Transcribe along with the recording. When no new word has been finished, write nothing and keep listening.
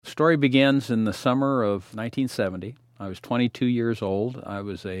story begins in the summer of 1970. I was 22 years old. I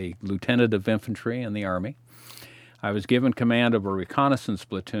was a lieutenant of infantry in the Army. I was given command of a reconnaissance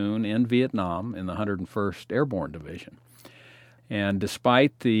platoon in Vietnam in the 101st Airborne Division. And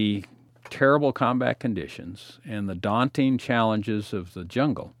despite the terrible combat conditions and the daunting challenges of the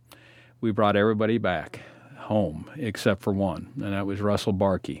jungle, we brought everybody back home except for one, and that was Russell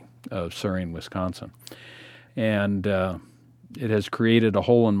Barkey of Surrey, Wisconsin. And it has created a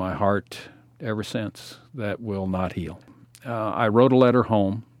hole in my heart ever since that will not heal. I wrote a letter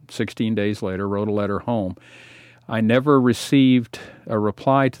home, 16 days later, wrote a letter home. I never received a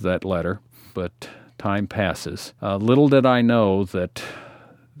reply to that letter, but time passes. Little did I know that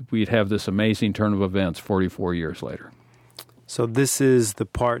we'd have this amazing turn of events 44 years later. So this is the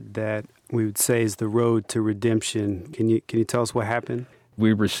part that we would say is the road to redemption. Can you tell us what happened?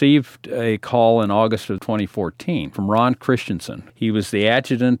 We received a call in August of 2014 from Ron Christensen. He was the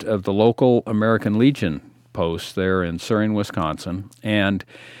adjutant of the local American Legion post there in Surrey, Wisconsin, and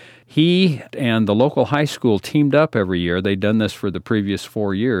he and the local high school teamed up every year. They'd done this for the previous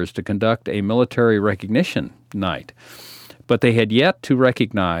 4 years to conduct a military recognition night. But they had yet to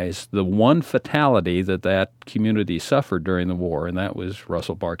recognize the one fatality that community suffered during the war, and that was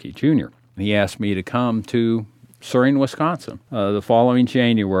Russell Barkey Jr. He asked me to come to Surrey, Wisconsin, the following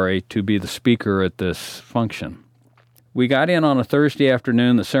January to be the speaker at this function. We got in on a Thursday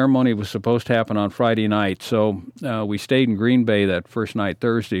afternoon. The ceremony was supposed to happen on Friday night, so we stayed in Green Bay that first night,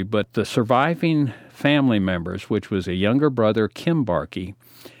 Thursday. But the surviving family members, which was a younger brother, Kim Barkey,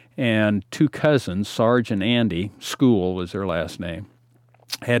 and two cousins, Sarge and Andy, School was their last name,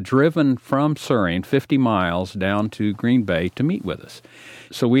 had driven from Surrey 50 miles down to Green Bay to meet with us.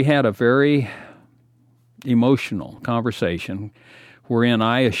 So we had a very emotional conversation wherein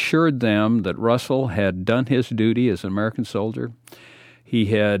I assured them that Russell had done his duty as an American soldier. He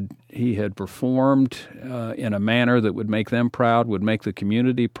had performed in a manner that would make them proud, would make the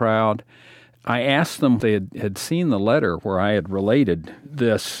community proud. I asked them if they had seen the letter where I had related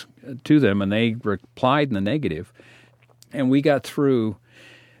this to them, and they replied in the negative. And we got through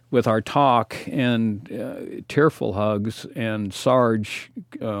with our talk and tearful hugs, and Sarge,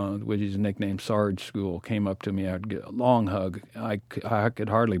 which is nicknamed Sarge School, came up to me. I'd get a long hug. I could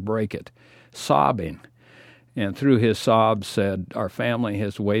hardly break it, sobbing. And through his sobs said, "Our family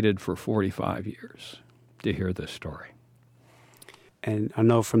has waited for 45 years to hear this story." And I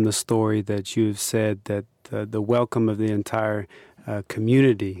know from the story that you've said that the welcome of the entire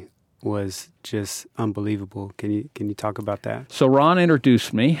community was just unbelievable. Can you talk about that? So Ron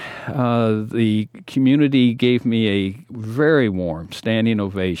introduced me. The community gave me a very warm standing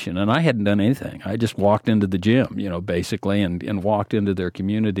ovation, and I hadn't done anything. I just walked into the gym, basically, and walked into their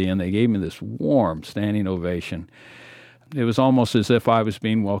community, and they gave me this warm standing ovation. It was almost as if I was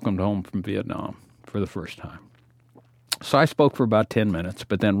being welcomed home from Vietnam for the first time. So I spoke for about 10 minutes,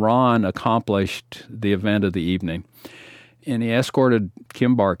 but then Ron accomplished the event of the evening. And he escorted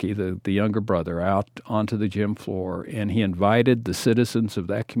Kim Barkey, the younger brother, out onto the gym floor, and he invited the citizens of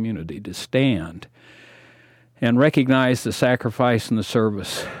that community to stand and recognize the sacrifice and the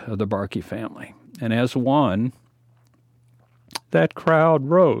service of the Barkey family. And as one, that crowd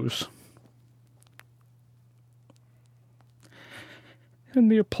rose.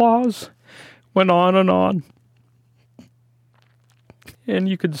 And the applause went on and on. And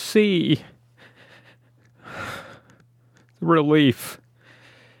you could see the relief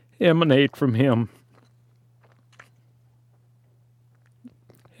emanate from him.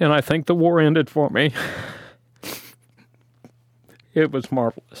 And I think the war ended for me. It was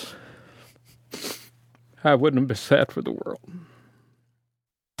marvelous. I wouldn't have been sad for the world.